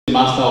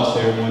Master of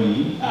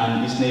Ceremony,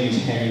 and his name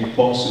is Henry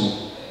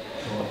Bonsu.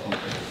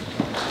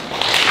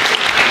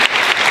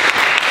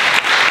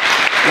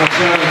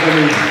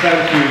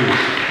 Thank you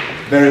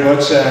very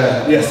much.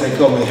 Yes, they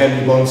call me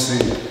Henry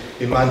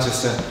Bonsu in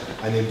Manchester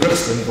and in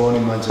Brixton, born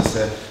in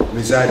Manchester,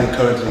 residing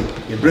currently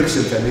in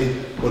Brixton,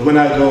 Femi. But when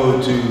I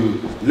go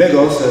to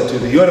Lagos, to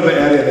the Yoruba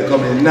area, they call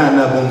me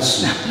Nana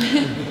Bonsu.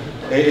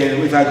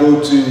 If I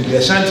go to the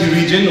Ashanti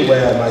region,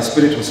 where my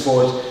spirit was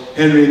forged,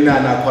 Henry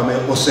Nana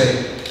Kwame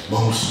Ose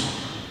Bonsu.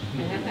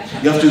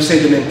 You have to say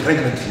the name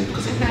pregnantly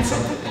because it means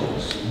something.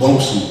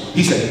 Bonsu.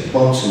 He said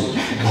Bonsu.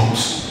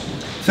 Bonsu.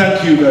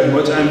 Thank you very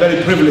much. I'm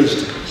very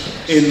privileged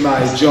in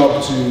my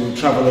job to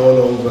travel all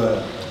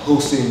over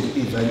hosting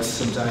events,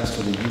 sometimes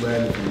for the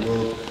UN, for the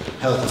World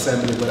Health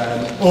Assembly, but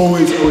I'm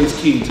always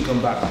keen to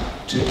come back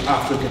to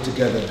Africa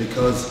Together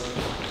because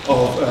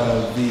of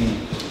the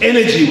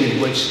energy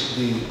with which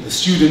the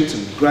students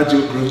and the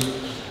graduate group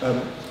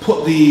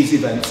put these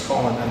events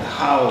on and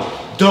how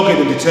dogged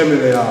and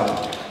determined they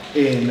are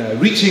in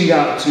reaching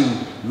out to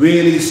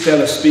really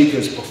stellar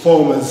speakers,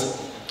 performers,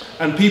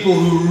 and people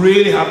who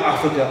really have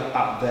Africa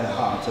at their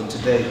heart, and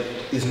today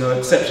is no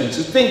exception.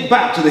 So think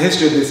back to the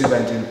history of this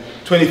event. In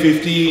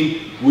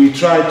 2015, we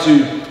tried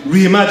to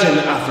reimagine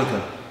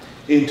Africa.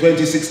 In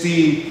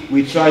 2016,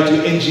 we tried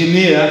to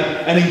engineer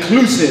an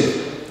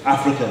inclusive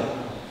Africa.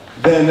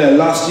 Then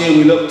last year,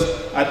 we looked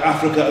at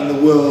Africa and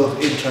the world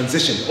in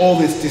transition. All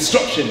this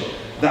disruption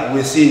that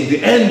we're seeing,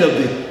 the end of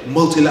the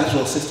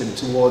multilateral system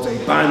towards a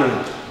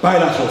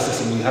bilateral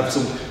system. We have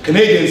some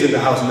Canadians in the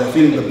house and they're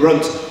feeling the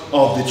brunt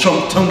of the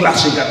Trump tongue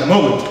lashing at the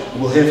moment.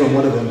 We'll hear from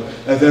one of them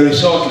very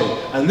shortly.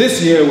 And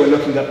this year we're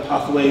looking at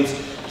pathways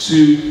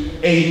to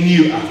a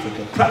new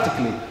Africa.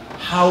 Practically,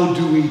 how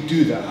do we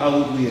do that? How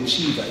would we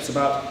achieve that? It's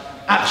about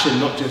action,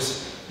 not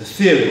just the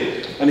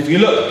theory. And if you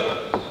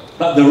look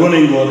at the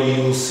running order,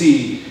 you will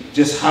see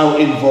just how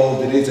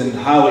involved it is and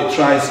how it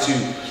tries to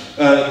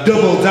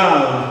double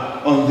down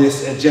on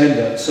this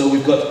agenda. So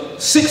we've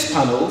got 6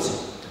 panels,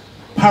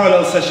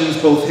 parallel sessions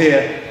both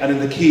here and in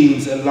the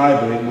Keynes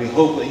Library, and we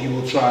hope that you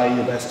will try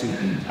your best to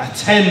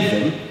attend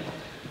them.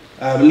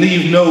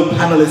 Leave no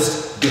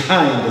panelist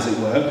behind, as it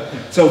were.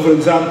 So for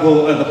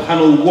example, the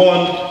panel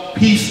 1,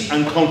 peace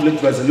and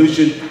conflict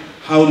resolution.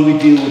 How do we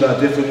deal with our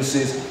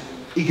differences,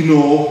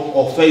 ignore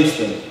or face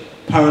them?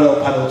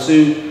 Parallel panel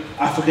 2,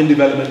 African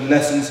development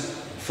lessons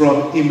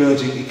from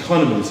emerging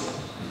economies.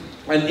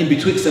 And in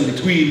betwixt and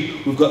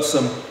between, we've got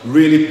some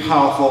really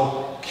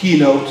powerful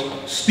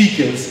keynote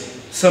speakers.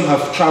 Some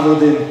have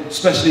traveled in,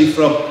 especially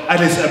from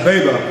Addis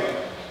Ababa,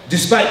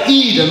 despite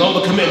Eid and all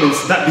the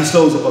commitments that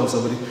bestows upon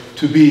somebody,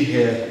 to be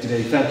here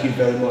today. Thank you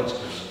very much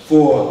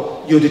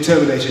for your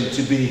determination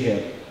to be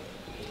here.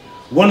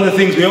 One of the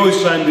things we always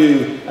try and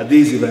do at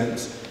these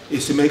events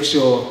is to make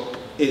sure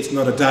it's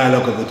not a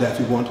dialogue of the deaf.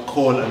 We want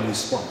call and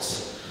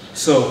response.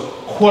 So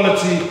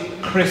quality,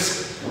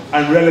 crisp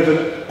and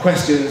relevant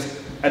questions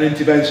and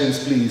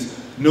interventions, please.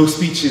 No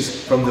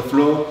speeches from the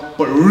floor,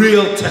 but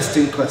real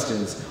testing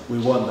questions. We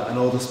want that, and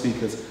all the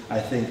speakers, I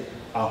think,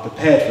 are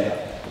prepared for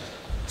that.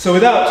 So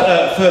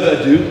without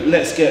further ado,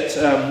 let's get,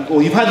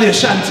 well, you've had the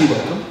Ashanti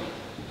welcome.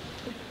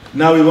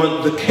 Now we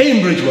want the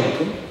Cambridge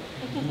welcome.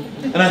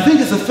 And I think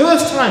it's the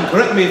first time,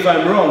 correct me if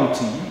I'm wrong,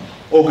 team,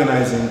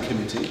 organising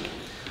committee,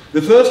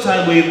 the first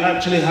time we've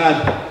actually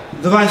had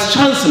the Vice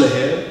Chancellor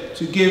here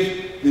to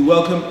give the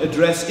welcome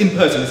address in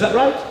person. Is that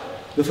right?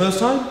 The first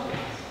time?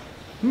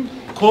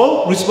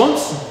 Call?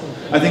 Response?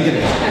 I think it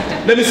is.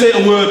 Let me say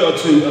a word or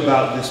two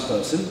about this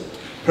person.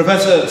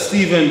 Professor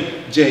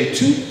Stephen J.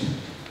 Toope,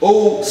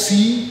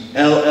 OCLLD,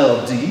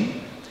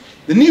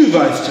 the new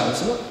Vice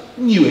Chancellor,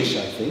 newish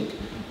I think,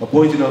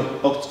 appointed on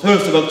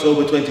 1st of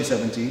October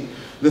 2017,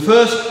 the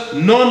first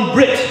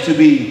non-Brit to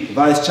be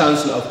Vice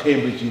Chancellor of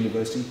Cambridge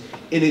University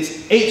in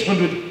its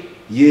 800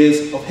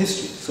 years of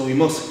history. So we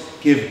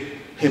must give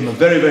him a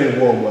very, very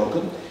warm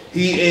welcome.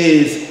 He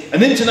is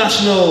an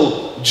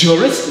international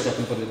jurist, if I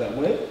can put it that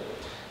way,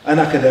 an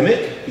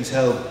academic. He's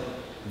held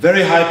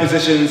very high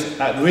positions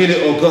at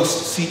really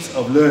august seats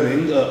of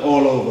learning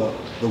all over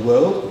the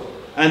world.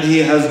 And he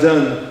has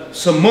done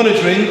some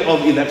monitoring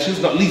of elections,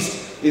 not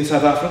least in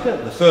South Africa,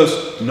 the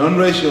first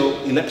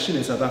non-racial election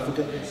in South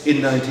Africa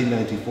in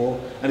 1994.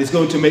 And he's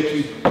going to make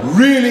you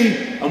really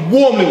and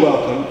warmly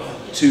welcome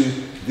to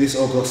this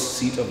august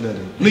seat of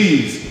learning.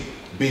 Please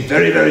be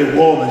very, very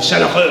warm and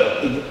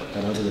chaleureux.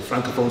 And under the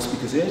francophone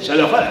speakers here,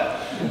 chaleureux.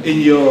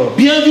 In your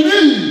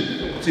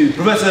bienvenue to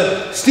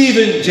Professor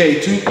Stephen J.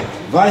 Toope,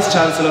 Vice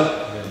Chancellor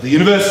of the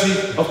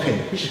University of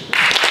Cambridge.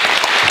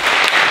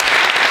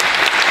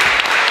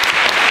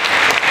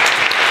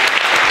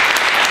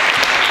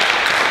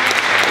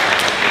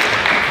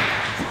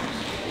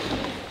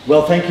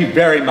 Well, thank you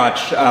very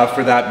much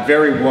for that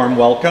very warm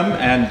welcome,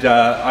 and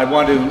I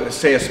want to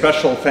say a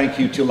special thank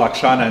you to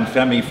Lakshana and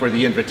Femi for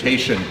the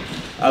invitation.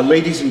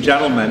 Ladies and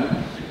gentlemen,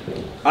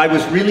 I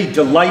was really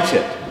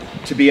delighted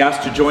to be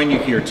asked to join you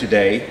here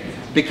today.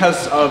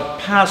 Because of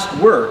past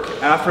work,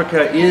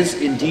 Africa is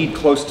indeed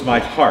close to my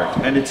heart,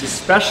 and it's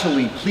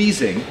especially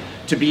pleasing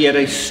to be at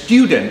a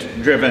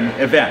student-driven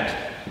event.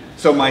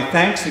 So my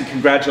thanks and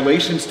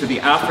congratulations to the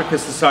Africa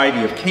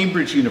Society of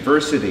Cambridge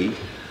University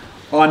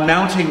on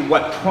mounting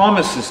what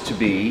promises to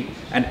be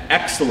an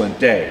excellent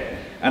day.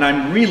 And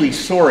I'm really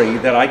sorry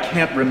that I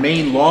can't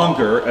remain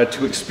longer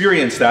to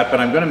experience that, but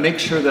I'm going to make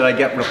sure that I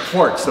get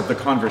reports of the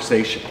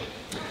conversation.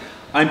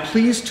 I'm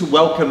pleased to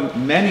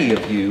welcome many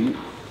of you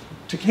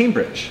to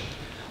Cambridge,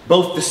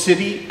 both the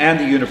city and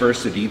the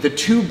university, the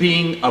two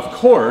being, of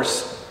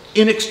course,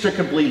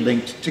 inextricably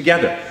linked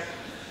together.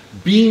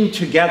 Being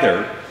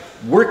together,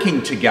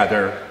 working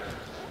together,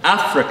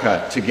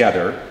 Africa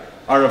together,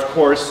 are of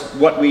course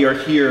what we are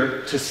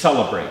here to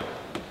celebrate.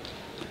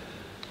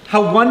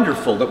 How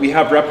wonderful that we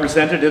have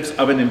representatives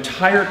of an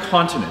entire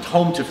continent,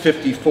 home to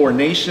 54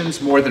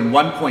 nations, more than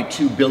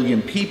 1.2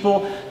 billion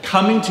people,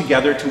 coming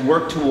together to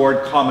work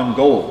toward common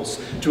goals,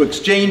 to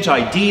exchange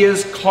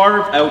ideas,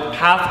 carve out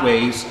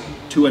pathways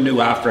to a new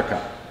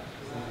Africa.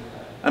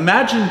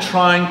 Imagine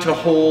trying to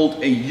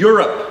hold a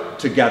Europe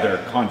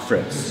Together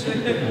conference.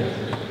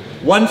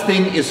 One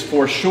thing is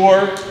for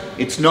sure,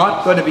 it's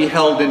not going to be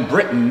held in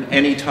Britain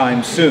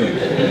anytime soon.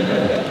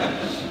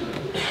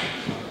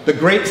 The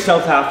great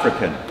South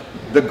African,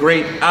 the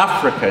great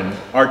African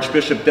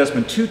Archbishop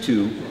Desmond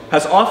Tutu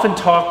has often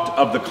talked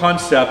of the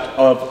concept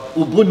of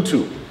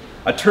Ubuntu,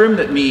 a term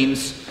that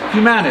means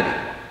humanity.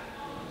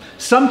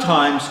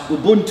 Sometimes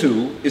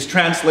Ubuntu is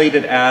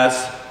translated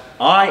as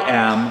I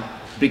am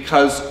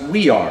because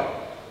we are.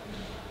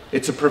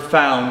 It's a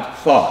profound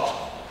thought,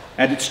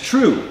 and it's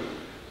true.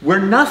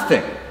 We're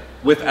nothing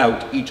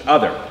without each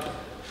other.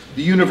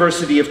 The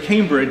University of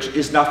Cambridge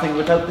is nothing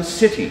without the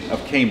city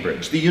of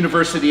Cambridge. The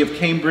University of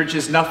Cambridge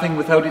is nothing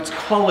without its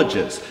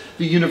colleges.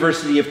 The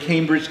University of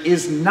Cambridge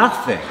is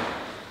nothing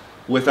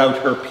without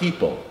her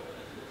people.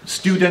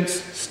 Students,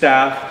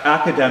 staff,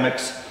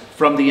 academics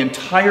from the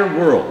entire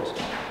world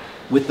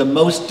with the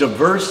most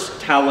diverse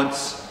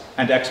talents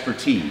and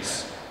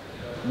expertise.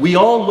 We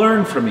all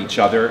learn from each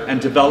other and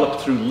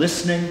develop through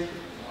listening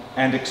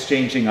and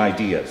exchanging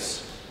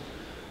ideas.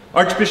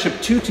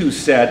 Archbishop Tutu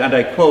said, and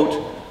I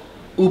quote,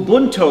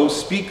 "Ubuntu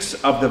speaks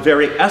of the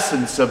very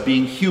essence of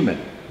being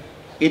human.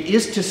 It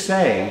is to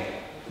say,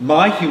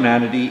 my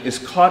humanity is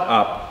caught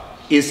up,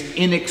 is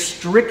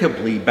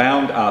inextricably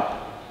bound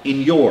up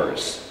in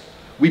yours.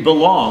 We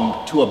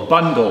belong to a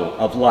bundle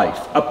of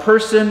life. A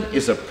person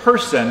is a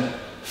person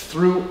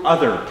through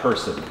other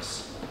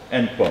persons,"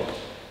 end quote.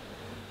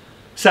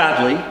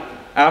 Sadly,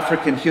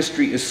 African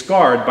history is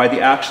scarred by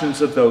the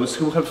actions of those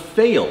who have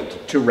failed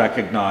to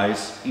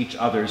recognize each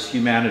other's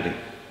humanity.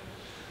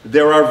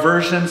 There are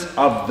versions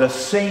of the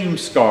same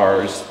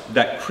scars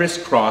that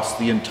crisscross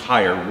the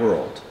entire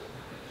world.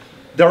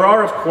 There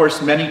are, of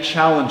course, many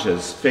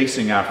challenges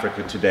facing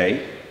Africa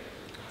today,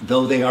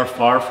 though they are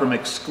far from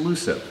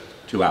exclusive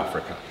to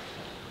Africa.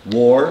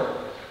 War,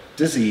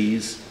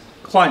 disease,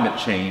 climate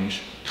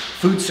change,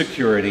 food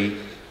security,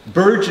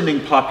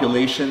 burgeoning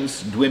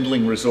populations,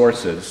 dwindling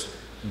resources,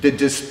 the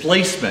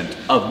displacement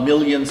of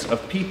millions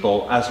of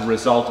people as a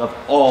result of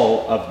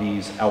all of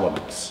these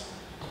elements.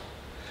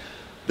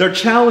 They're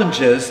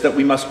challenges that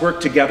we must work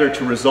together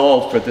to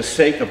resolve for the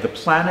sake of the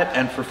planet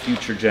and for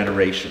future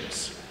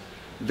generations.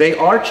 They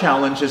are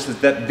challenges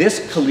that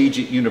this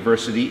collegiate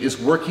university is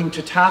working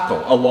to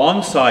tackle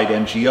alongside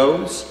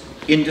NGOs,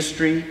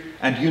 industry,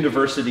 and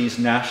universities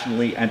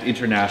nationally and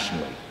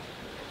internationally.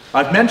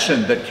 I've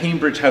mentioned that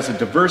Cambridge has a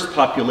diverse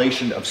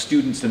population of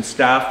students and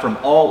staff from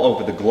all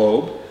over the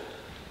globe,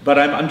 but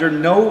I'm under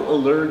no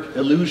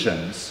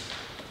illusions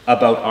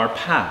about our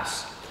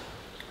past,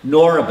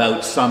 nor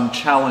about some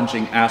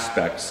challenging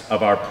aspects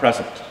of our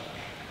present.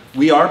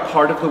 We are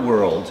part of the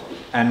world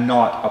and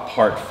not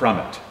apart from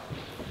it.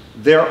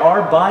 There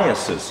are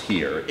biases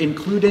here,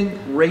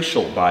 including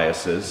racial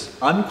biases,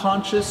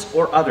 unconscious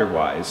or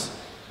otherwise,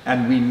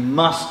 and we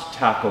must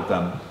tackle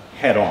them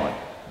head on.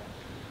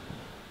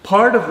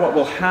 Part of what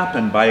will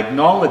happen by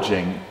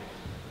acknowledging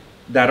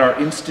that our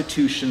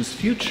institution's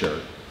future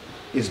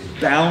is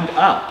bound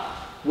up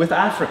with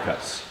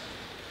Africa's.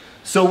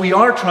 So we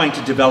are trying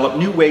to develop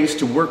new ways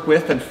to work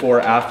with and for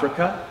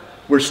Africa.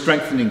 We're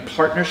strengthening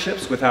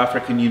partnerships with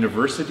African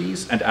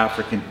universities and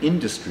African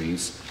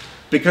industries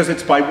because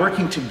it's by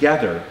working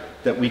together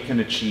that we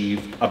can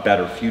achieve a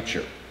better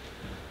future.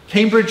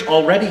 Cambridge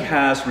already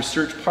has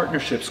research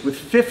partnerships with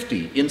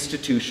 50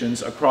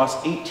 institutions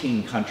across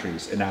 18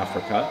 countries in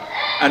Africa,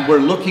 and we're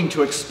looking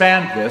to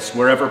expand this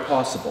wherever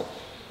possible.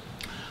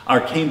 Our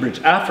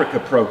Cambridge Africa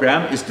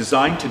program is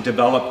designed to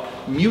develop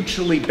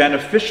mutually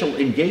beneficial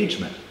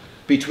engagement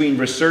between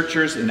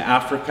researchers in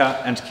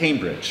Africa and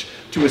Cambridge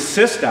to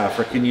assist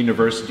African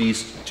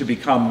universities to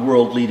become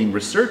world-leading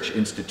research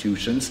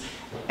institutions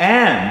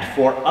and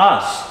for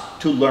us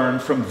to learn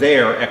from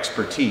their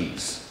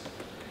expertise.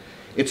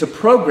 It's a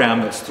program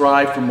that's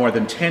thrived for more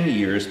than 10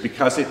 years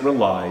because it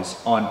relies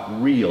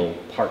on real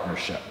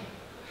partnership,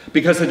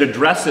 because it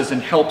addresses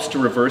and helps to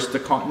reverse the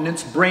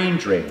continent's brain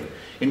drain,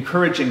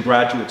 encouraging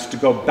graduates to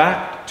go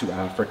back to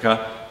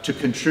Africa to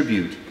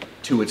contribute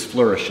to its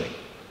flourishing.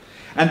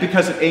 and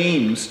because it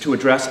aims to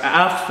address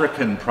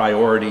African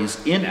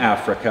priorities in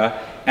Africa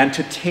and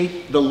to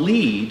take the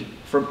lead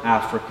from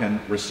African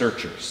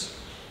researchers.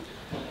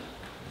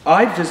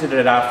 I've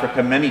visited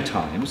Africa many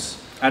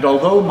times, and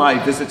although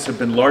my visits have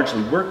been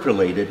largely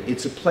work-related,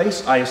 it's a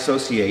place I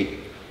associate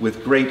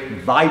with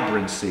great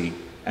vibrancy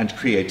and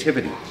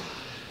creativity.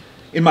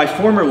 In my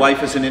former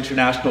life as an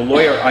international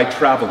lawyer, I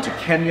traveled to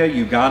Kenya,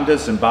 Uganda,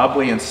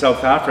 Zimbabwe, and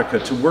South Africa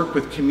to work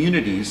with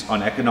communities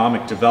on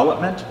economic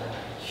development,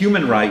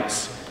 human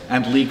rights,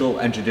 and legal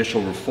and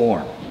judicial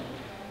reform.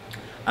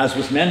 As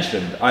was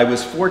mentioned, I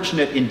was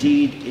fortunate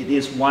indeed. It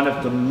is one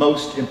of the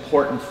most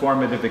important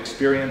formative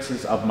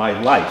experiences of my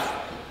life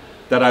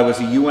that I was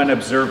a UN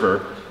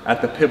observer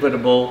at the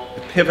pivotal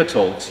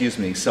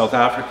South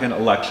African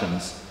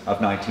elections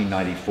of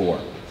 1994.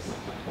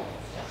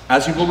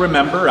 As you will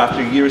remember,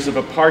 after years of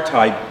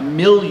apartheid,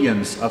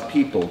 millions of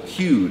people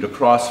queued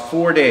across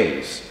 4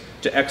 days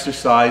to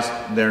exercise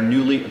their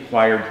newly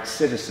acquired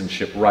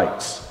citizenship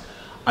rights.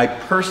 I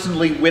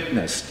personally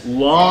witnessed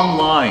long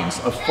lines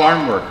of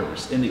farm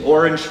workers in the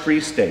Orange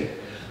Free State,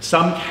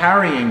 some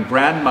carrying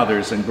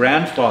grandmothers and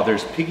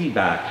grandfathers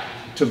piggyback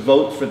to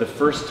vote for the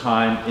first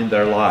time in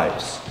their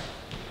lives.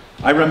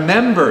 I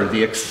remember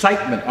the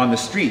excitement on the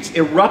streets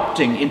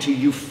erupting into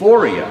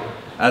euphoria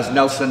as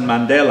Nelson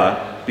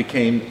Mandela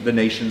became the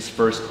nation's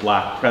first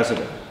black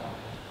president.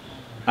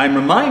 I'm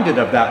reminded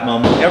of that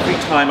moment every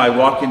time I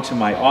walk into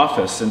my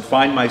office and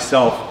find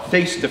myself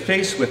face to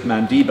face with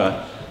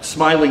Mandiba,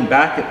 smiling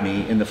back at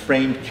me in the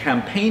framed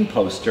campaign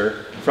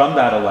poster from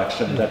that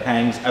election that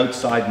hangs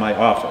outside my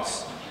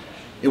office.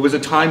 It was a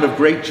time of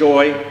great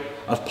joy,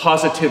 of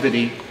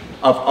positivity,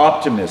 of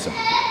optimism.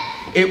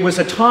 It was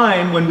a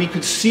time when we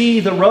could see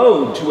the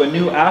road to a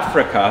new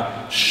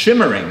Africa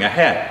shimmering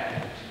ahead.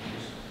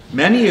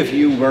 Many of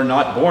you were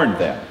not born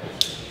then,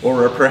 or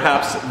were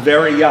perhaps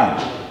very young.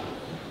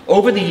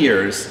 Over the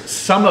years,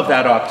 some of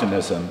that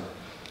optimism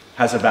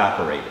has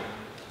evaporated.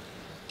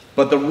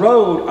 But the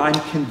road, I'm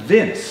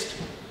convinced,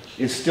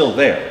 is still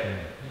there.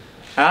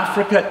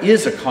 Africa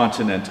is a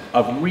continent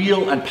of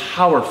real and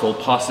powerful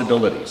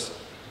possibilities.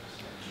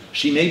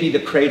 She may be the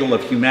cradle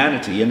of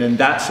humanity, and in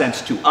that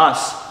sense, to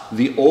us,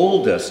 the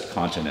oldest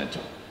continent.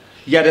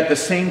 Yet at the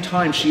same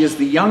time, she is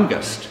the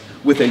youngest,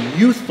 with a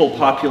youthful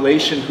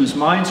population whose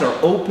minds are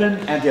open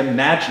and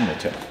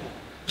imaginative.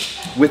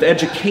 With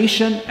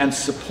education and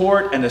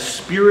support and a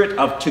spirit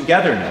of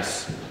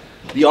togetherness,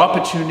 the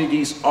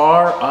opportunities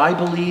are, I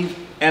believe,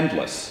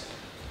 endless.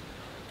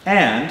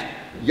 And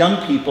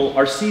young people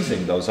are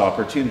seizing those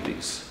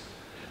opportunities.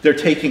 They're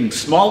taking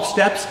small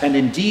steps and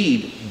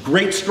indeed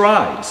great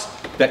strides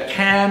that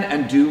can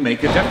and do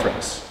make a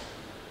difference.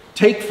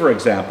 Take, for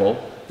example,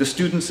 the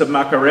students of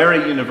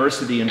Makerere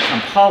University in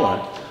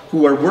Kampala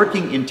who are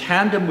working in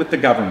tandem with the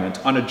government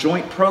on a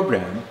joint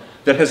program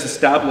that has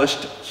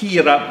established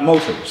Kira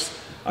Motors,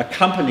 a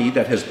company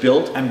that has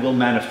built and will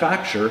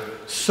manufacture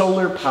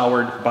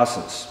solar-powered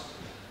buses.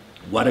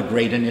 What a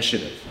great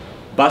initiative.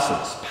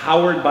 Buses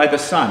powered by the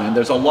sun, and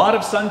there's a lot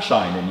of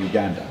sunshine in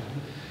Uganda.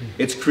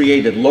 It's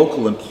created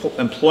local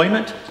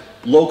employment,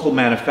 local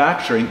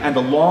manufacturing, and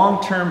the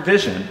long-term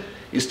vision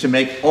is to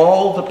make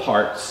all the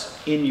parts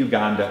in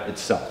Uganda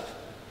itself.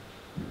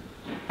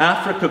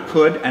 Africa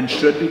could and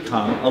should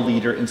become a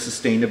leader in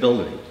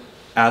sustainability,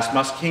 as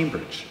must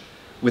Cambridge.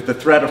 With the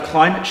threat of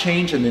climate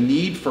change and the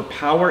need for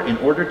power in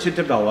order to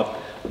develop,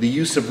 the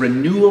use of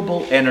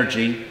renewable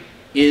energy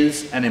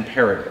is an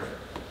imperative.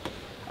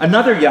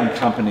 Another young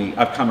company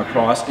I've come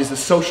across is a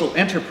social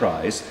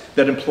enterprise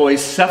that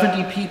employs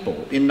 70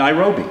 people in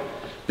Nairobi.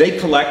 They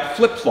collect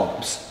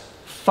flip-flops,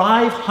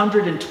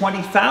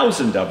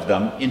 520,000 of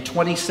them in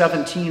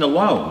 2017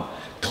 alone,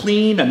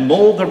 clean and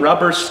mold the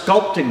rubber,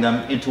 sculpting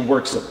them into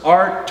works of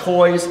art,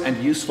 toys,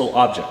 and useful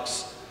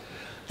objects.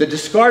 The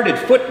discarded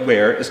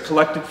footwear is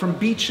collected from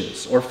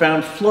beaches or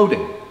found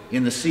floating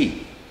in the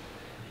sea.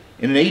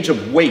 In an age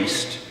of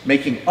waste,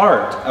 making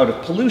art out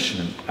of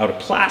pollution, out of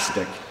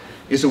plastic,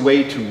 is a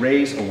way to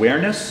raise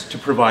awareness, to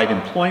provide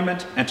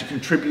employment, and to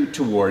contribute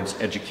towards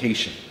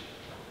education.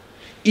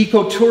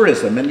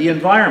 Ecotourism and the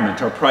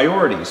environment are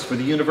priorities for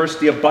the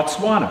University of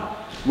Botswana,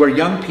 where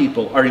young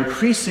people are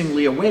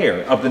increasingly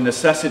aware of the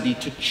necessity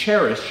to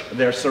cherish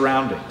their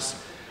surroundings,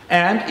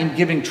 and in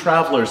giving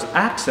travelers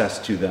access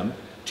to them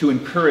to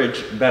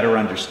encourage better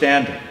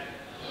understanding.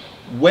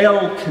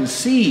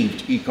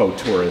 Well-conceived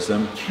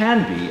ecotourism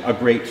can be a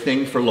great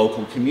thing for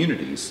local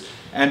communities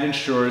and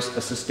ensures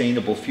a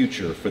sustainable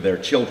future for their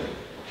children.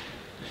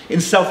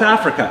 In South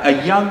Africa,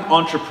 a young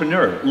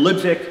entrepreneur,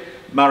 Ludwig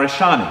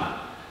Marashani,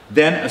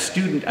 then a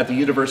student at the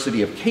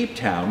University of Cape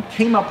Town,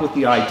 came up with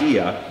the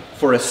idea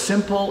for a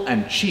simple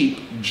and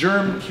cheap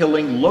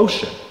germ-killing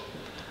lotion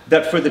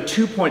that for the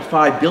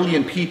 2.5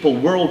 billion people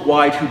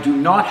worldwide who do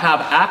not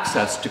have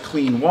access to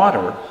clean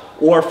water,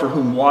 or for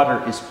whom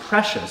water is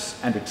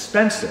precious and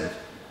expensive,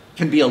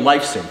 can be a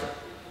lifesaver.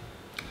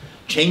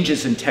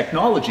 Changes in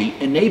technology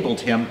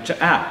enabled him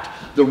to act.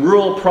 The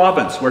rural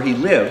province where he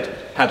lived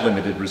had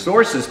limited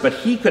resources, but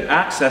he could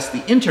access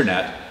the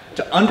internet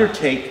to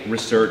undertake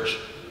research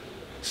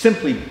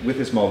simply with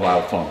his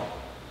mobile phone.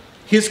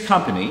 His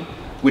company,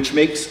 which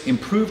makes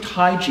improved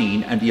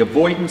hygiene and the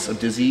avoidance of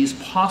disease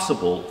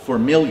possible for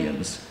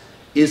millions,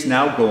 is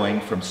now going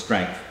from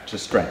strength to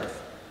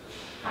strength.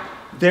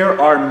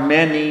 There are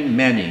many,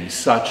 many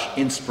such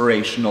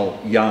inspirational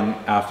young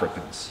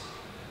Africans.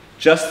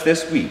 Just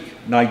this week,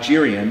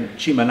 Nigerian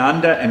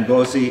Chimamanda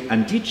Ngozi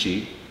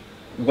Adichie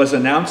was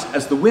announced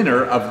as the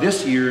winner of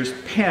this year's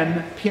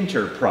Pen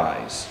Pinter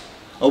Prize,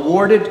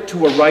 awarded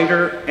to a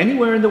writer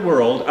anywhere in the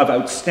world of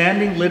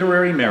outstanding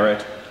literary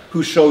merit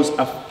who shows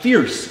a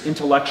fierce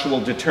intellectual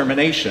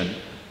determination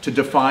to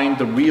define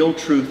the real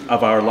truth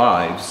of our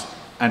lives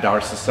and our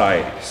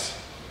societies.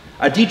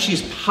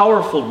 Adichie's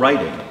powerful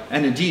writing,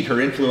 and indeed her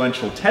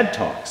influential TED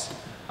Talks,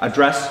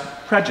 address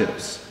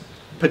prejudice,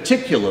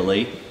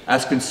 particularly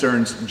as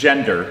concerns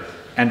gender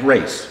and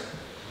race.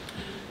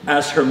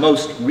 As her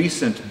most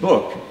recent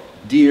book,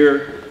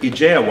 Dear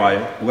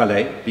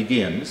Ijewale,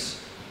 begins,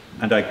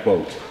 and I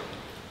quote,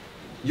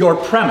 "Your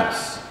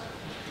premise,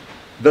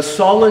 the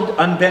solid,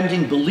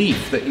 unbending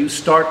belief that you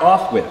start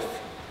off with,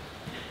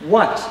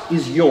 what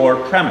is your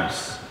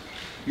premise?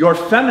 Your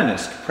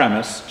feminist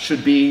premise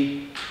should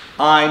be,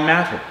 I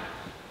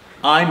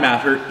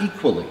matter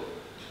equally.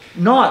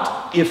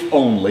 Not if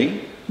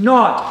only,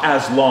 not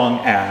as long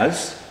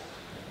as,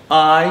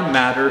 I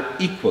matter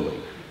equally.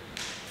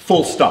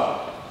 Full stop."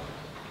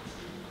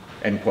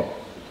 End quote.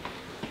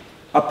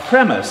 A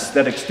premise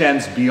that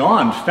extends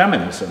beyond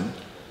feminism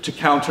to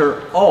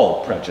counter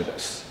all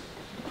prejudice.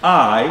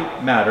 I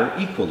matter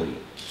equally.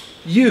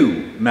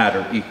 You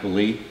matter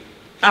equally.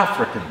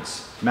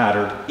 Africans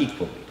matter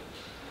equally.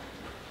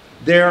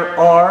 There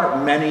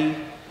are many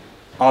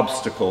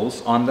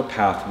obstacles on the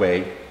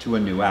pathway to a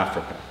new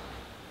Africa,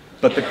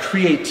 but the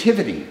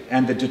creativity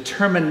and the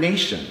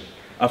determination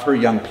of her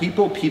young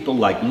people, people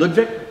like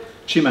Ludwig,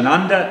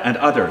 Chimamanda, and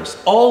others,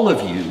 all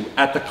of you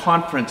at the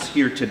conference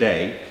here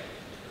today,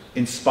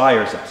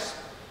 inspires us.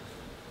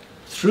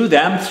 Through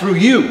them, through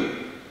you,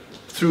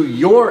 through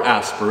your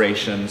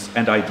aspirations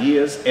and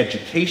ideas,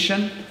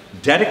 education,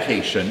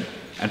 dedication,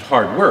 and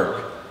hard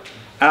work,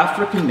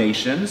 African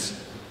nations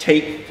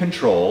take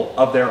control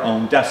of their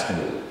own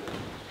destiny.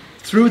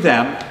 Through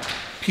them,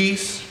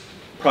 peace,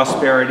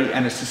 prosperity,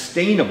 and a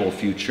sustainable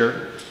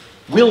future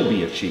will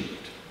be achieved.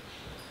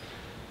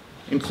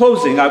 In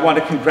closing, I want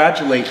to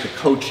congratulate the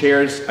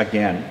co-chairs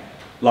again,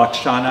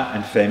 Lakshana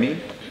and Femi,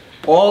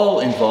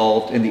 all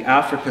involved in the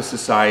Africa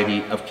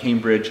Society of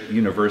Cambridge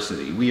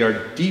University. We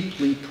are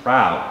deeply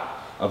proud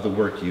of the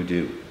work you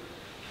do.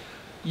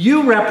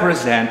 You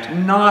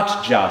represent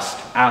not just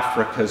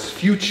Africa's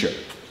future,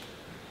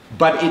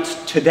 but its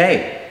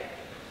today.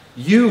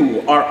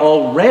 You are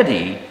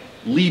already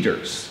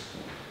leaders.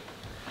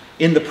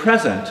 In the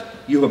present,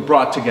 you have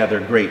brought together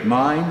great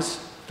minds,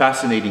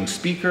 fascinating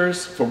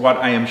speakers for what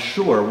I am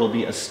sure will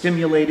be a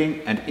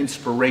stimulating and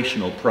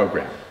inspirational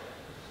program.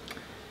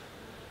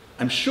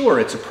 I'm sure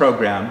it's a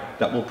program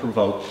that will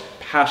provoke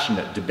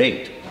passionate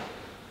debate,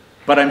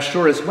 but I'm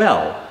sure as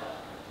well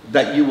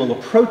that you will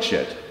approach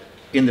it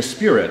in the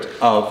spirit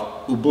of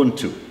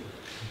Ubuntu.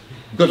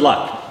 Good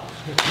luck.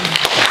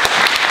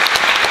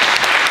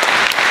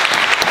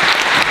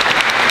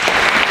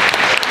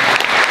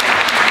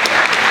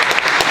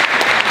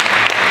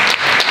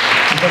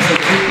 Professor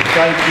Toope,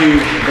 thank you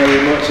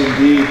very much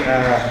indeed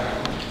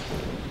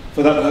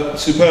for that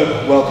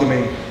superb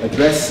welcoming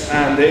address,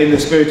 and in the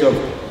spirit of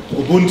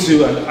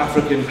Ubuntu and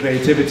African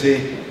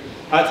creativity,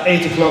 at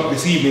 8 o'clock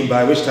this evening,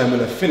 by which time we'll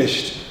have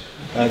finished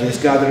this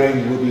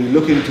gathering, we'll be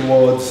looking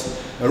towards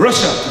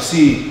Russia to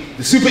see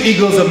the Super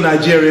Eagles of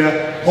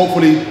Nigeria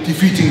hopefully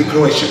defeating the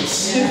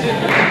Croatians.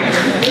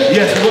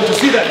 Yes, we want to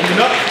see that, do you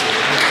not?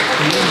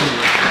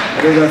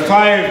 There are 5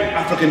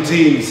 African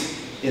teams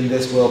in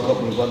this World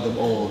Cup. We want them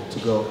all to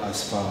go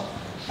as far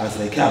as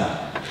they can.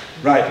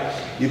 Right,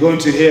 you're going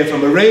to hear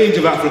from a range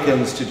of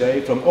Africans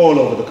today from all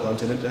over the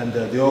continent, and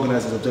the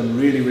organisers have done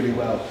really, really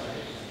well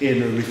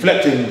in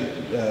reflecting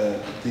the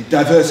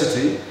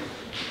diversity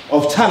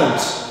of talent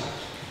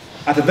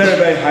at a very,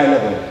 very high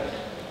level.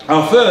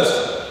 Our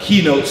first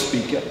keynote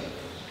speaker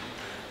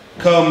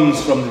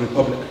comes from the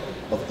Republic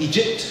of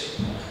Egypt.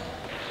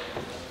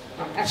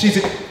 She's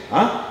a,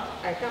 huh?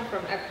 I come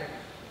from Africa.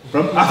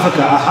 From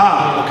Africa,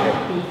 aha,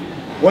 okay.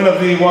 One of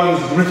the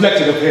ones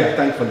reflected up here,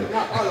 thankfully.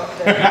 Not all of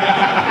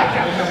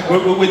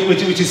them.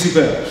 which is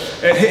superb.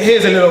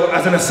 Here's a little,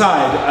 as an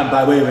aside and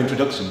by way of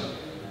introduction.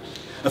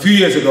 A few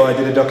years ago I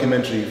did a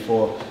documentary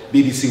for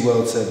BBC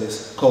World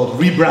Service called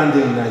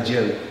Rebranding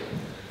Nigeria.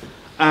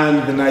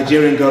 And the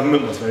Nigerian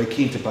government was very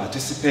keen to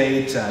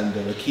participate, and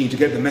they were keen to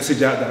get the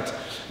message out that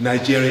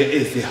Nigeria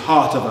is the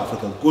heart of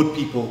Africa, good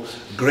people,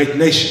 great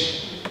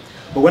nation.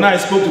 But when I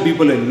spoke to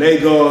people in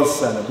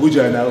Lagos and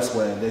Abuja and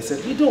elsewhere, they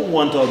said, we don't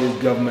want all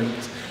this government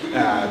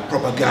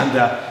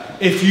propaganda.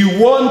 If you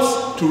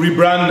want to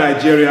rebrand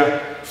Nigeria,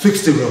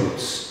 fix the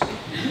roads.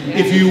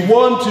 If you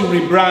want to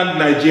rebrand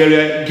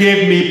Nigeria,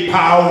 give me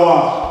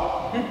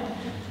power.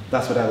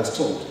 That's what I was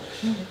told.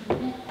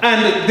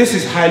 And this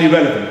is highly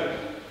relevant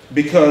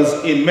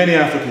because in many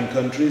African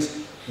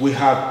countries, we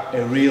have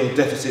a real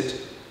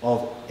deficit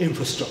of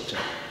infrastructure,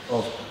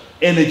 of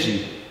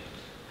energy,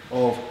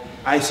 of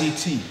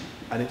ICT,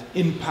 and it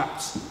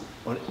impacts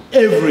on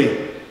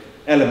every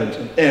element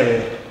and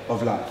area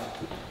of life.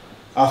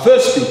 Our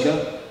first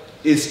speaker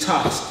is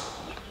tasked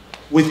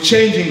with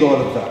changing all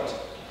of that,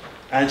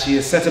 and she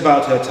has set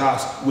about her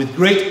task with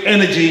great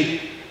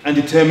energy and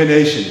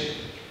determination,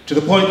 to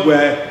the point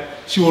where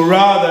she will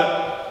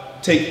rather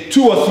take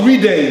 2 or 3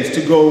 days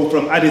to go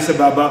from Addis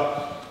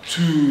Ababa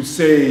to,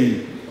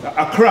 say,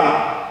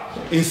 Accra,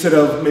 instead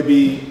of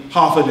maybe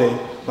half a day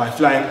by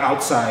flying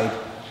outside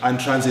and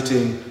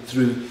transiting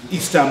through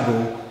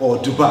Istanbul or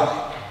Dubai.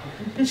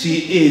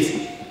 She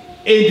is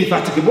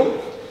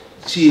indefatigable,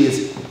 she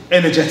is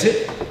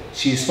energetic,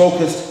 she is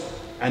focused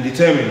and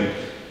determined.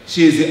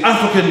 She is the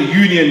African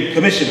Union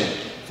Commissioner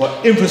for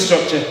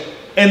Infrastructure,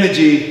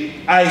 Energy,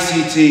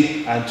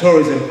 ICT and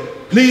Tourism.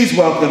 Please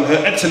welcome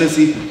Her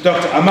Excellency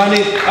Dr.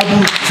 Amani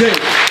Abou-Zeid.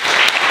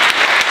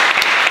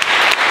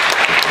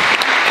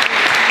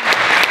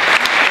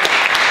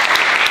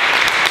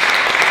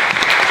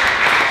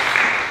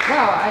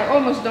 Wow, I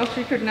almost don't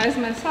recognize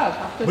myself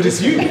after But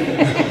this. it's you.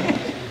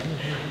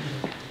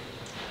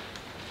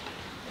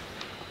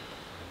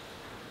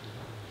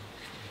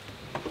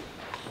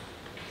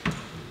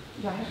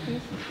 Do I have to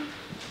listen?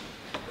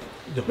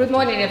 Good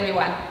morning,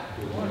 everyone.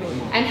 Good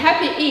morning. And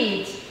happy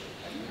Eid.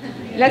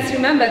 Let's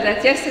remember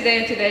that yesterday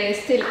and today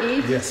is still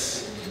Eid.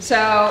 Yes. So,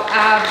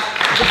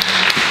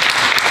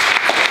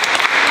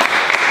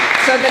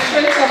 so the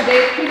choice of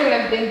date couldn't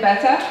have been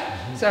better.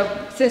 So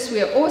since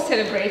we are all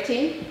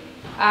celebrating,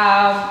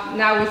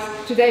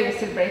 today we're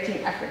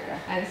celebrating Africa.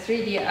 And it's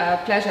really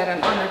a pleasure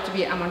and honor to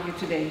be among you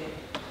today.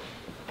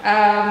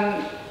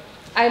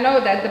 I know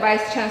that the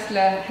Vice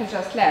Chancellor has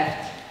just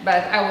left,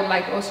 but I would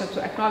like also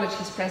to acknowledge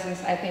his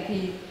presence. I think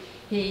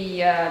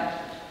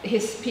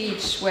his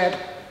speech were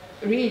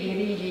really,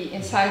 really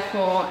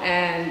insightful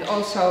and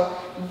also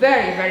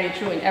very, very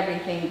true in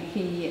everything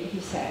he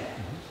said.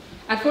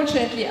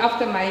 Unfortunately,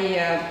 after my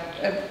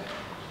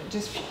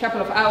just a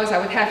couple of hours, I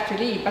would have to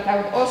leave, but I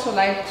would also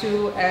like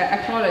to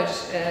acknowledge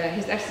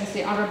His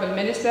Excellency Honorable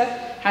Minister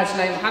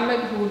Hajlai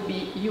Mohammed, who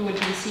you will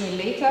be seeing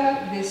later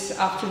this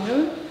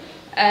afternoon.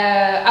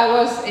 I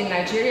was in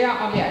Nigeria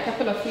only a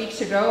couple of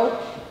weeks ago.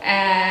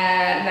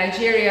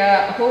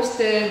 Nigeria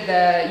hosted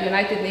the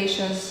United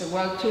Nations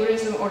World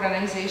Tourism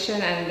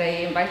Organization, and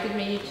they invited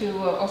me to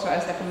also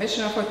as the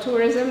Commissioner for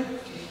Tourism.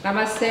 I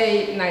must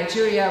say,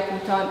 Nigeria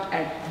put on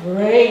a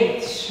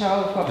great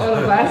show for all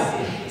of us,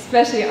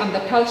 especially on the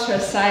culture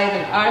side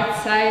and art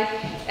side.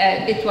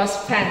 It was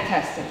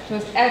fantastic. It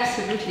was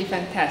absolutely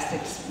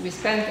fantastic. We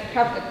spent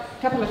a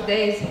couple of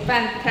days,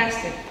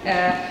 fantastic.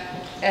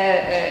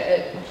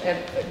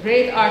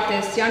 Great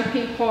artists, young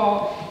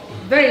people,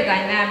 very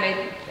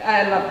dynamic.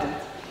 I loved it.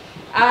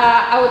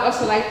 I would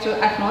also like to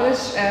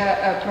acknowledge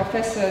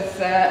Professors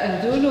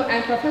Ndulu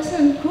and Professor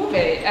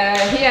Toope.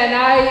 He and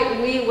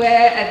I, we were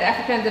at the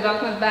African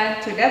Development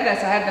Bank together,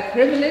 so I had the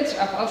privilege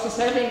of also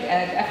serving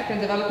at the African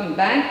Development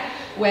Bank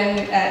when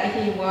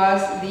he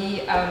was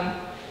the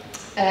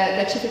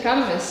chief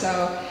economist,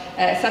 so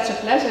such a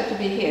pleasure to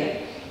be here.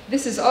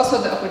 This is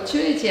also the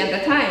opportunity and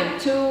the time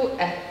to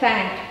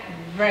thank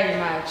very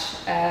much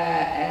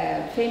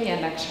Femi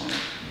and Lakshan.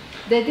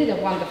 They did a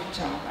wonderful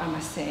job, I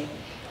must say.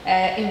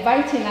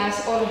 Inviting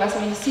us, all of us, I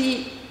mean, you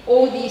see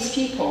all these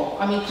people,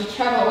 I mean, to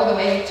travel all the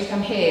way to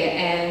come here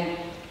and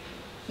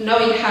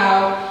knowing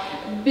how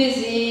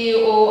busy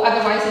or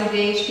otherwise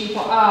engaged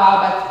people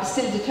are, but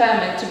still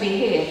determined to be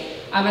here.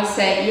 I must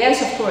say,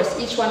 yes, of course,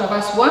 each one of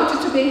us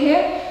wanted to be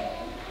here,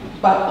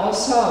 but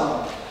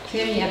also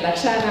Femi and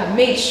Lachana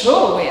made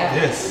sure we are.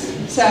 Yes.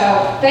 So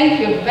thank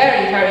you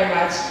very, very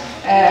much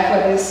for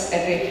this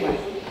great one.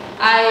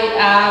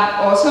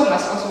 I also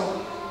must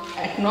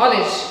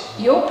acknowledge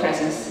your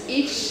presence,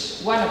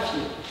 each one of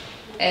you.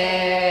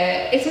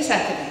 It's a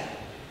Saturday,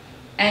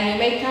 and you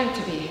make time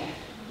to be here.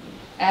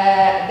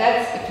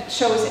 That, if it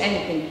shows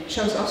anything,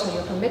 shows also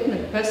your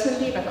commitment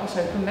personally, but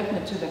also your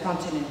commitment to the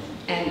continent.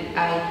 And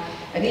I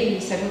really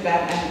salute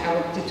that, and I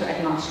wanted to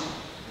acknowledge it.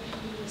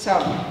 So,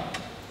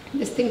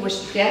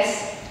 distinguished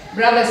guests,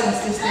 brothers and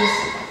sisters,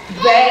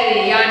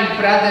 very young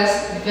brothers,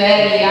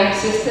 very young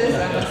sisters,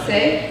 I must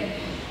say.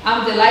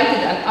 I'm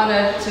delighted and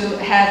honored to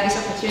have this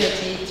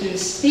opportunity to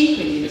speak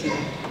with you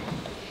today.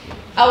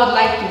 I would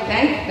like to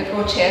thank the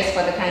co-chairs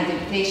for the kind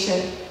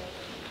invitation.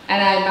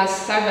 And I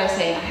must start by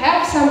saying I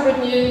have some good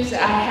news,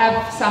 I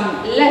have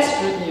some less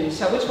good news.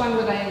 So which one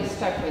would I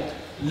start with?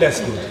 Less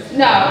good.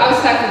 No, I'll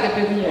start with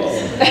the good news.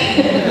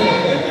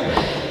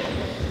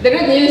 The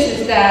good news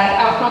is that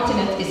our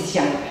continent is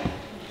young,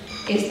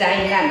 is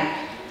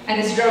dynamic,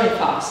 and is growing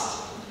fast.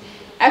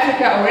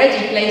 Africa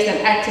already plays an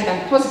active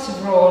and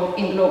positive role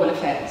in global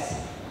affairs.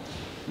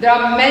 There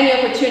are many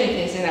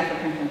opportunities in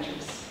African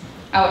countries.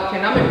 Our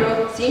economic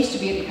growth seems to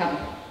be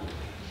recovering.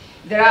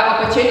 There are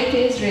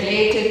opportunities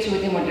related to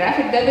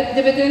demographic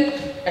dividend,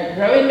 a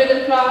growing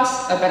middle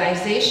class,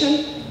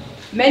 urbanization.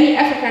 Many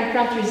African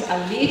countries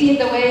are leading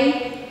the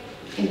way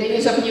in the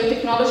use of new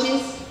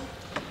technologies.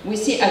 We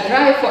see a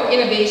drive for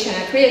innovation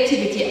and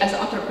creativity as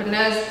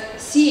entrepreneurs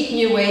seek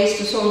new ways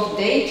to solve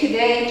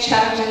day-to-day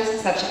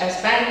challenges such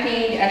as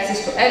banking,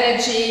 access to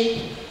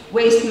energy,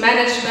 waste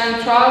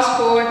management,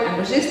 transport, and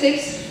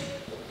logistics.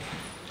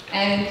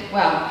 And,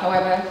 well,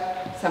 however,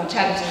 some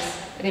challenges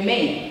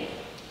remain.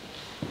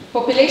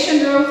 Population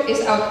growth is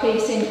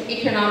outpacing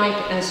economic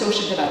and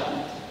social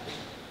development.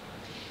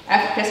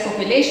 Africa's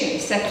population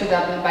is set to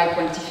double by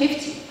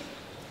 2050.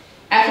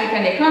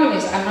 African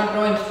economies are not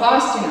growing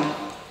fast enough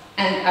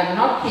and are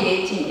not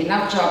creating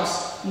enough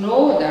jobs,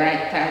 nor the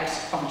right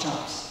types of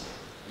jobs.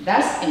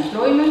 Thus,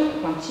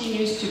 employment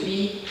continues to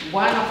be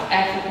one of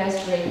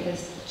Africa's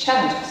greatest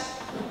challenges.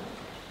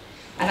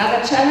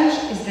 Another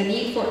challenge is the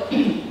need for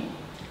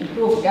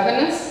improved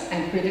governance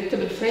and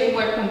predictable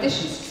framework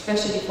conditions,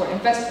 especially for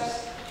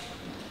investors.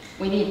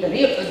 We need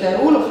the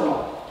rule of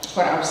law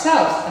for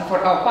ourselves and for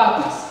our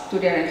partners to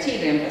guarantee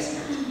the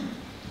investment.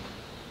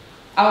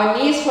 Our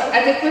needs for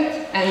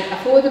adequate and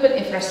affordable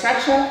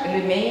infrastructure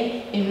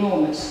remain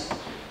enormous.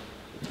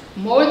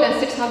 More than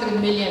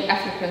 600 million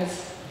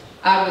Africans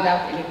are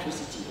without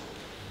electricity.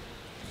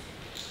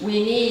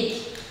 We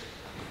need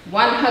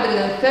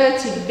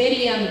 $130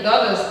 billion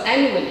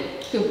annually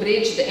to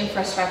bridge the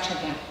infrastructure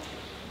gap.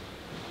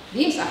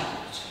 These are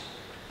huge.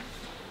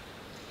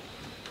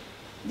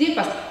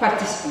 Dear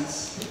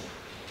participants,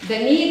 the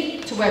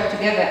need to work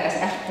together as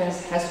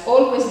Africans has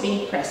always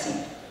been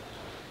pressing,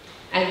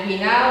 and we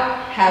now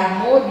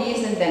have more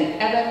reason than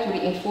ever to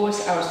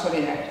reinforce our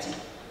solidarity.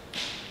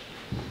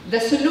 The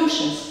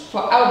solutions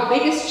for our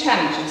biggest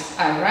challenges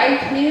are right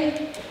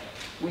here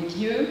with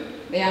you,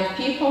 the young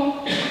people,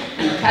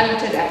 and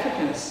talented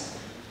Africans.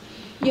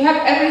 You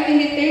have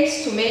everything it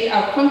takes to make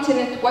our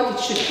continent what it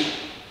should be.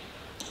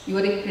 You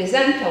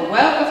represent a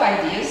wealth of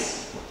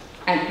ideas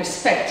and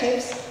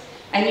perspectives,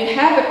 and you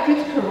have a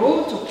critical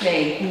role to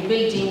play in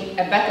building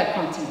a better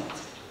continent.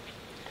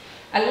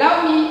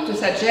 Allow me to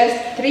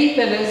suggest 3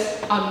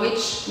 pillars on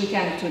which we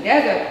can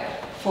together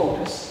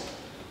focus.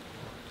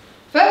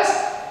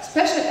 First,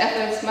 special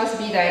efforts must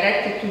be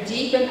directed to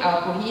deepen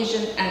our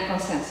cohesion and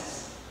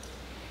consensus.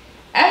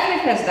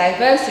 Africa's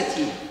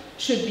diversity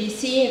should be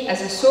seen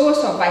as a source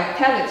of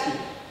vitality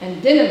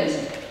and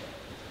dynamism.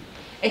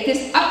 It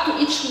is up to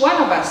each one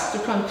of us to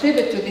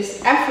contribute to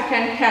this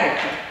African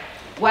character,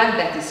 one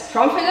that is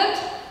confident,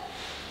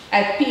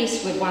 at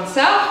peace with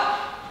oneself,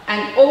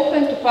 and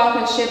open to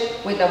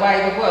partnership with the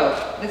wider world.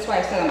 That's why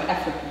I said I'm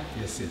African.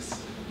 Yes,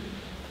 yes.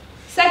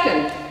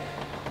 Second,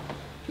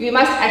 we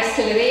must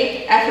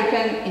accelerate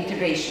African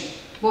integration,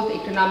 both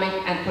economic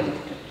and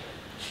political.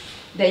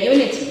 The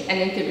unity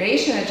and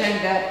integration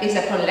agenda is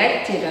a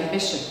collective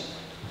ambition.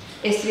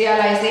 Its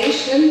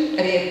realization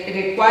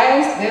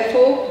requires,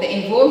 therefore, the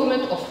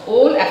involvement of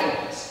all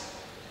Africans.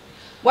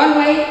 One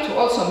way to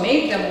also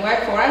make it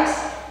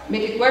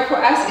work for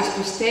us is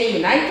to stay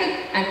united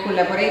and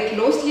collaborate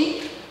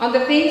closely on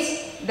the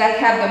things that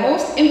have the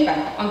most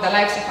impact on the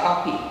lives of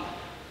our people.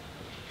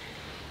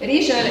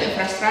 Regional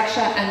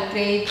infrastructure and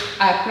trade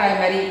are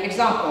primary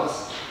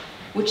examples,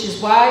 which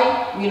is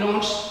why we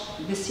launched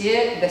this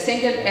year the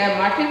single air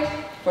market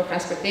for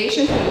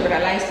transportation to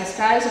liberalize the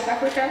skies of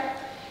Africa,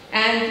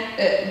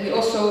 and we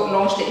also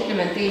launched the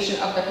implementation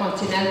of the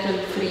continental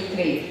free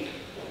trade.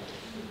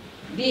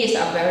 These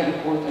are very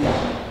important.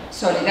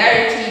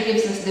 Solidarity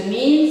gives us the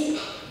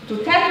means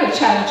to tackle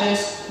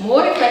challenges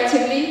more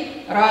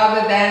effectively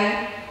rather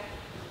than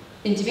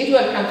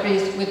individual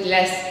countries with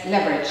less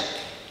leverage.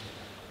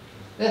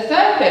 The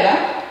third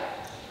pillar,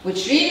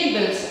 which really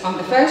builds on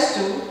the first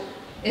two,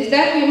 is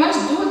that we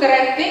must do the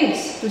right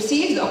things to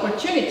seize the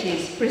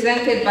opportunities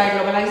presented by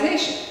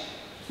globalization.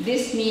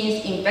 This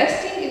means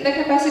investing in the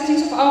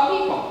capacities of our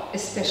people,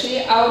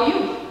 especially our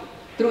youth,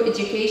 through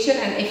education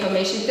and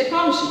information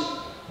technology,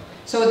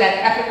 so that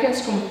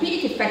Africans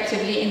compete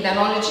effectively in the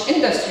knowledge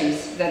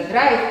industries that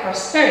drive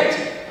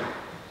prosperity.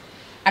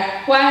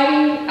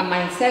 Acquiring a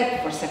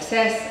mindset for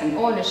success and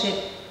ownership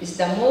is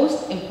the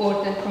most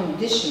important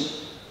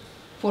condition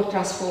for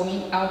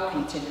transforming our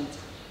continent.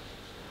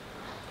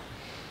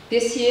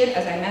 This year,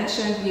 as I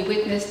mentioned, we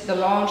witnessed the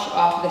launch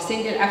of the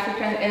single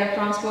African air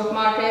transport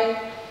market,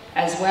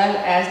 as well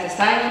as the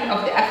signing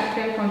of the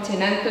African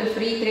Continental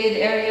Free Trade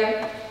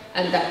Area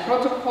and the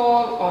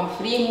Protocol on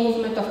Free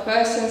Movement of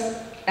Persons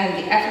and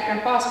the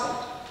African Passport.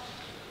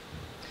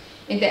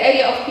 In the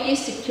area of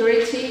peace,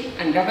 security,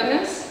 and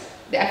governance,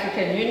 the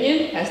African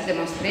Union has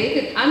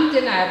demonstrated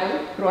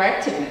undeniable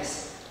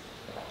proactiveness.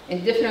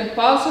 In different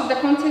parts of the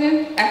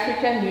continent,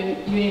 African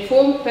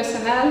uniformed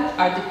personnel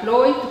are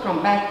deployed to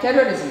combat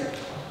terrorism,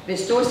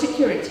 restore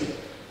security,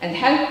 and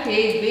help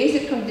create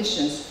basic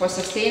conditions for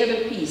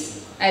sustainable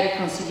peace and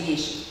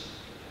reconciliation.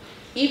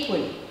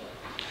 Equally,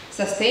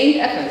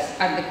 sustained efforts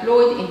are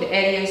deployed in the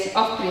areas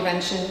of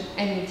prevention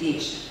and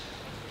mediation.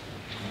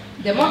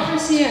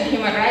 Democracy and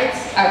human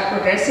rights are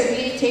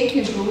progressively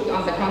taking root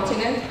on the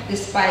continent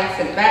despite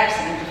setbacks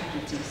and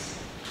difficulties.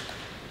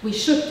 We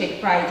should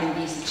take pride in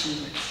these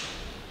achievements.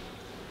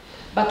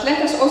 But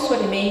let us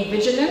also remain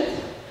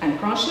vigilant and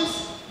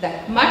conscious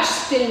that much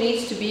still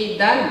needs to be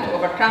done to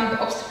overcome the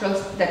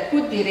obstacles that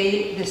could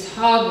derail this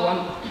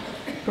hard-won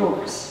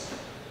progress.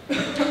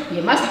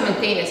 We must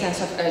maintain a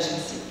sense of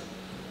urgency.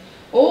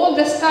 All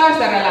the stars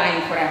are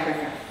aligning for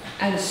Africa,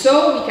 and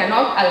so we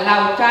cannot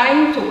allow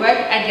time to work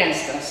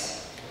against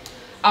us.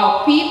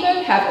 Our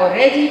people have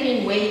already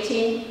been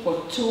waiting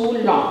for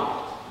too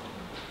long.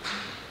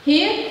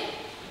 Here,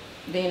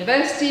 the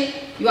university,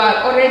 you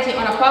are already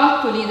on a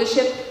path to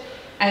leadership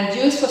and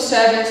useful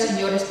service in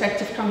your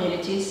respective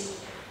communities.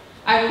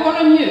 I call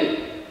on you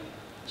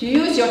to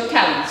use your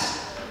talents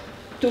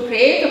to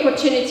create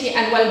opportunity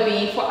and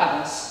well-being for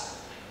others.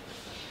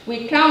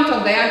 We count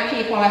on the young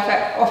people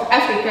of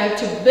Africa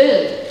to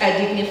build a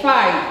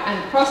dignified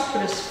and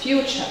prosperous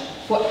future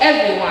for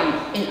everyone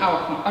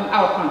on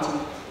our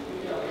continent.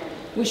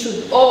 We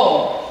should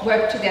all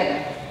work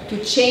together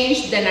to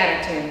change the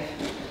narrative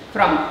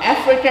from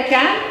Africa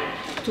can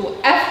to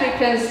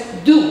Africans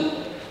do.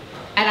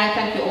 And I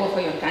thank you all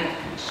for your kind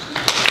attention.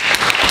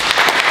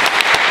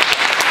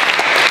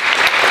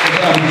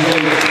 Thank you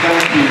very much.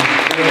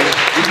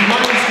 Would you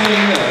mind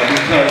staying there?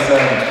 Because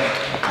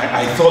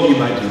I thought you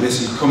might do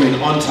this. You come in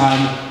on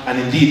time and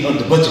indeed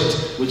under budget,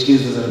 which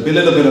gives us a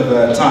little bit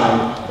of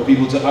time for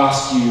people to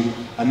ask you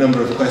a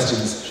number of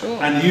questions.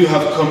 Sure. And you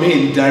have come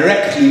in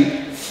directly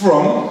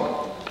from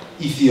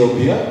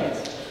Ethiopia.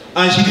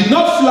 And she did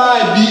not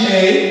fly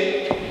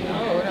BA.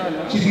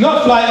 No. She did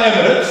not fly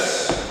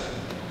Emirates.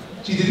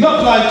 She did not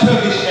fly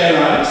Turkish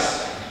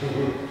Airlines.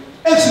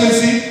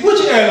 Excellency,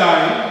 which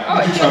airline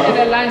did you travel? Ethiopian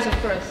Airlines, of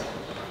course.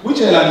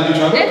 Which airline did you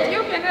travel?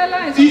 Ethiopian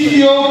Airlines.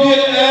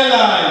 Ethiopian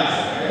Airlines.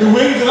 The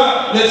wings are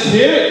up. Let's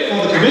hear it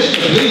for the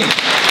commissioner, please.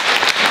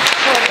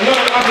 A lot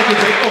of Africans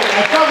say, oh,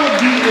 I traveled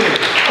BA.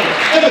 Oh,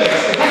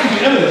 Emirates. It has to be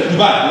Emirates.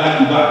 Dubai. You like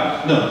Dubai?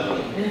 No.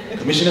 The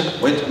commissioner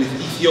went with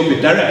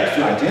Ethiopia. Direct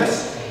flight,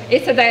 yes?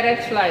 It's a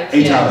direct flight.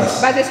 8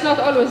 hours. But it's not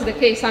always the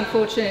case,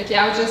 unfortunately.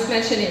 I was just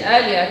mentioning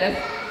earlier that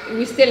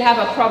we still have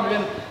a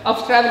problem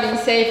of traveling,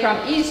 say, from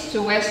east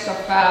to west of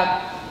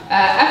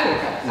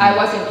Africa. I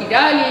was in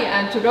Kigali,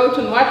 and to go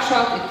to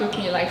Nouakchott, it took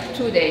me like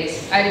 2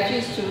 days. I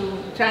refused to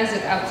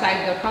transit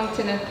outside the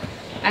continent,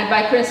 and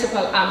by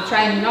principle, I'm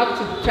trying not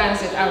to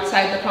transit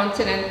outside the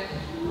continent.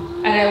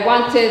 And I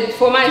wanted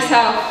for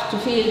myself to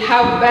feel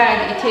how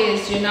bad it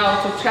is, you know,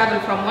 to travel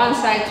from one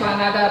side to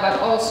another, but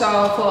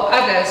also for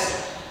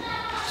others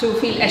to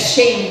feel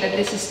ashamed that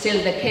this is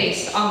still the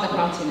case on the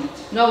continent,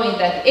 knowing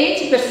that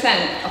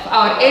 80% of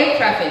our air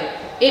traffic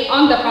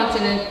on the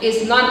continent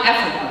is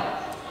non-African.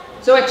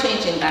 So we're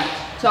changing that.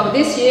 So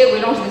this year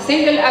we launched the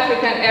single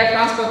African air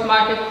transport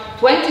market.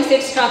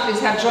 26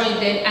 countries have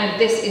joined in, and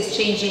this is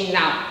changing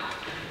now.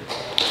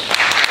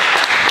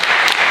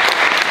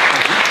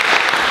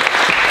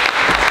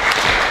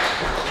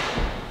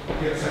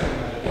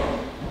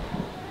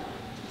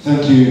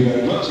 Thank you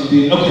very much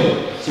indeed.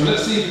 Okay, so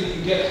let's see if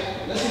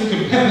we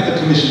can pepper the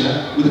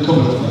commissioner with a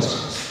couple of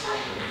questions.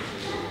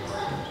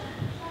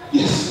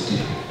 Yes,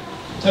 okay.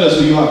 Tell us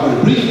who you are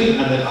very briefly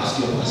and then ask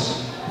your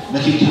question.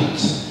 Make it count.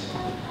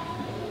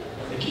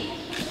 Thank you.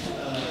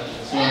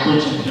 So I'm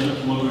Prof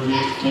from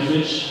Abou-Zeid,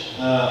 Cambridge.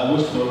 I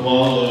worked for a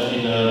while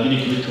in a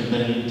mini-grid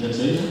company in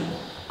Tanzania.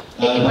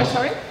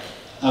 Sorry?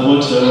 I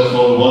worked for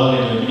a while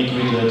in a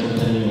mini-grid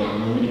company, a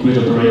mini-grid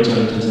operator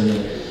in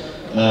Tanzania.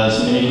 So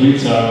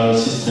mini-grids are a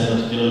system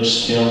at village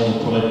scale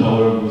that provide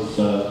power with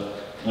a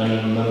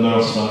number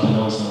of solar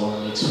panels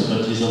and mixed with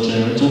a diesel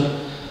generator.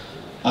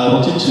 I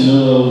wanted to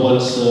know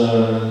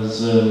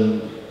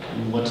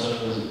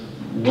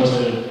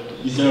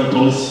is there a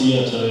policy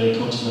at a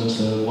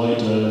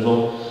continent-wide level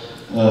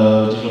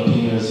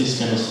developing this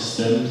kind of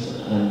systems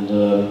and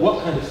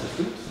what kind of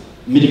systems?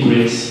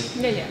 Mini-grids.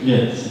 Yeah.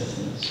 Yes.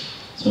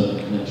 So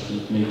I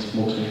should make it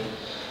more clear.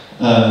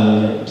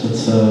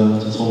 That's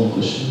all my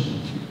question.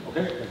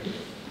 Okay, thank you.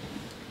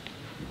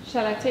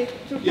 Shall I take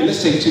two? Yeah,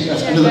 let's take two.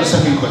 Another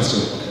second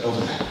question. Okay,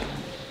 over there.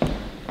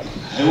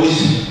 I always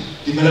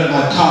develop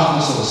my calf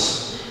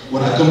muscles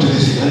when I come to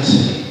this event.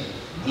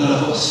 A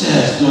lot of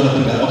stairs going up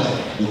and down. Okay,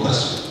 your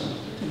question.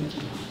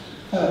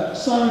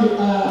 Sorry,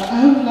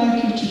 I would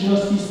like you to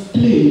just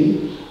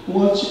explain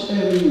what,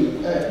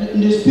 in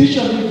the speech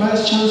of the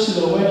Vice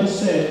Chancellor, where he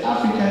said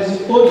Africa is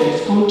the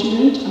oldest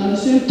continent and at the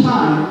same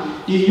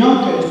time the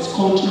youngest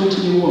continent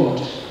in the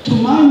world. To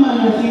my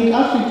mind, I think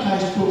Africa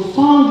is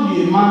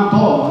profoundly a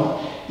man-born,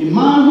 a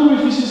man who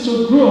refuses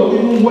to grow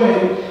even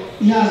when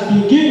he has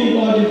been given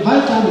all the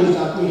vitamins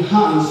that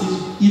enhance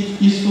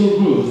his full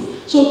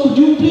growth. So could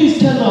you please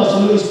tell us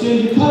and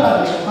explain the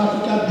paradox of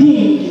Africa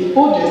being the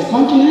oldest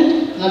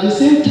continent and at the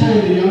same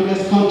time the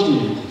youngest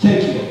continent?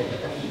 Thank you.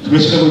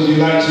 Commissioner, would you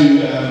like to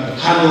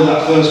handle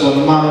that first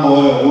one, man,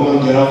 boy, or woman,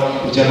 girl,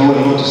 whichever way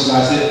you want to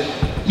slice it?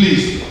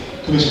 Please,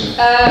 Commissioner.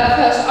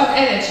 First, on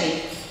energy.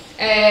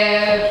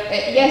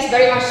 Yes,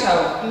 very much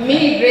so.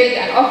 Mini-grid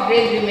and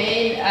off-grid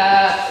remain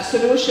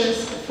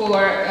solutions for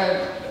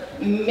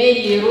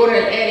mainly rural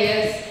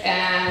areas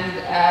and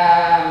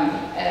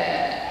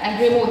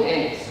remote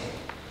areas.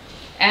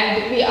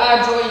 And we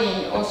are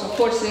joining also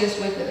forces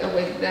with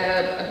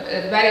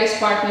various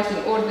partners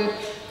in order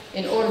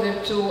in order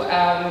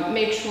to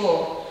make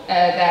sure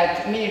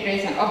that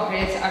mini-grids and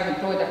off-grids are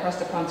deployed across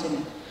the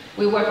continent.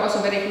 We work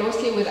also very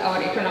closely with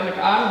our economic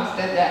arm,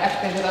 the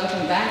African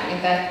Development Bank,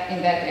 in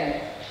that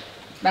area.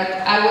 But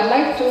I would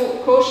like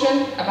to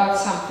caution about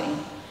something,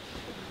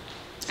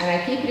 and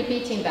I keep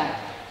repeating that.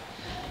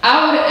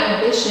 Our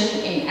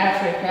ambition in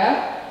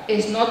Africa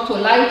is not to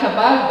light a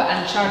bulb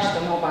and charge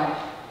the mobile.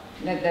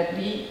 Let that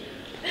be.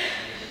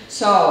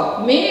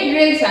 So,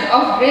 mini-grids and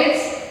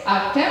off-grids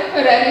are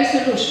temporary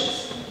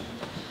solutions.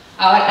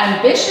 Our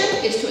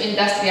ambition is to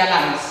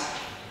industrialize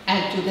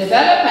and to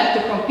develop and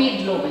to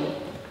compete globally.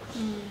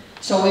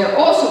 So we're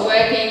also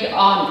working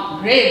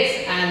on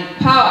grids and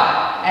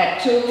power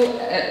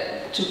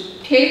to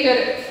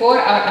cater for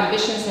our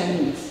ambitions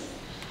and needs.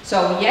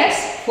 So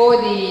yes, for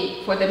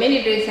the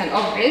mini grids and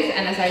off grids,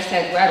 and as I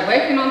said, we are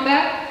working on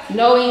that,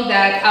 knowing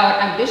that our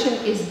ambition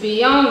is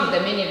beyond the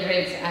mini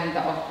grids and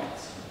the off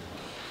grids.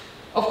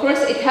 Of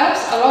course, it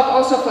helps a lot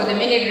also for the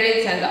mini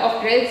grids and the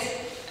off grids,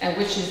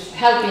 which is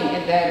helping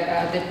in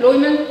their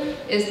deployment,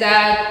 is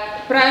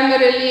that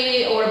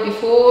primarily or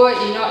before,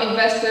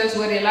 investors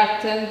were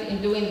reluctant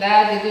in doing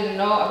that. They didn't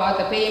know about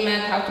the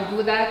payment, how to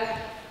do that,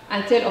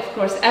 until, of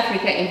course,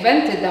 Africa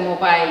invented the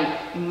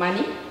mobile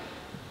money.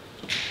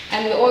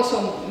 And we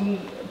also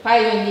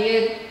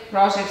pioneered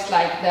projects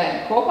like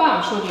the Toope,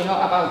 I'm sure you know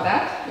about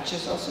that, which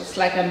is also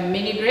like a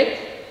mini grid,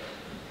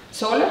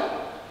 solar,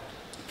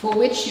 for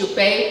which you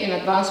pay in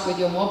advance with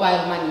your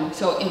mobile money.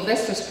 So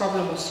investors'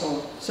 problem was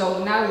solved.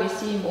 So now we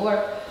see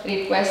more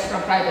requests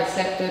from private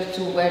sector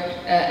to work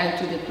and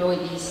to deploy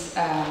these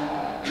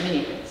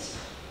mini grids.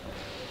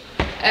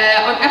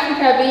 On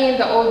Africa being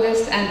the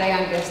oldest and the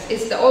youngest,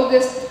 it's the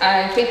oldest,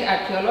 I think,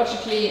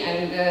 archaeologically,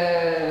 and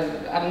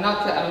I'm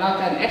not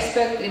an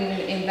expert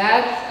in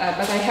that,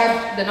 but I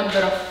have the number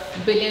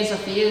of billions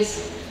of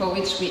years for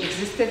which we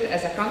existed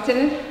as a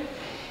continent.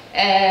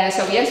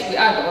 So yes, we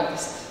are the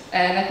oldest.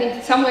 And I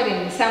think somewhere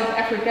in South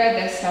Africa,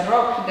 there's a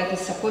rock that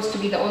is supposed to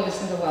be the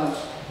oldest in the world.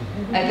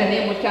 The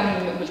name will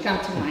come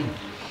to mind.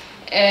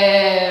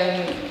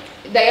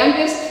 The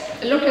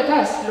youngest, look at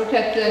us, look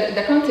at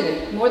the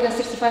continent. More than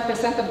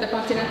 65% of the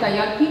continent are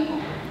young people.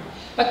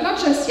 But not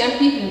just young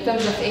people in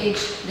terms of age,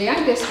 the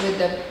youngest with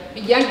the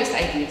youngest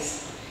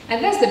ideas.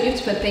 And that's the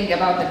beautiful thing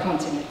about the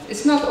continent.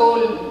 It's not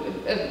all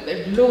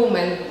gloom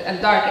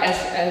and dark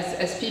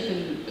as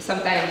people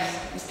sometimes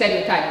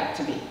stereotype it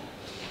to be.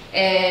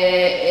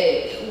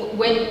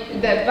 When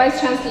the Vice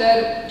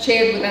Chancellor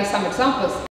shared with us some examples,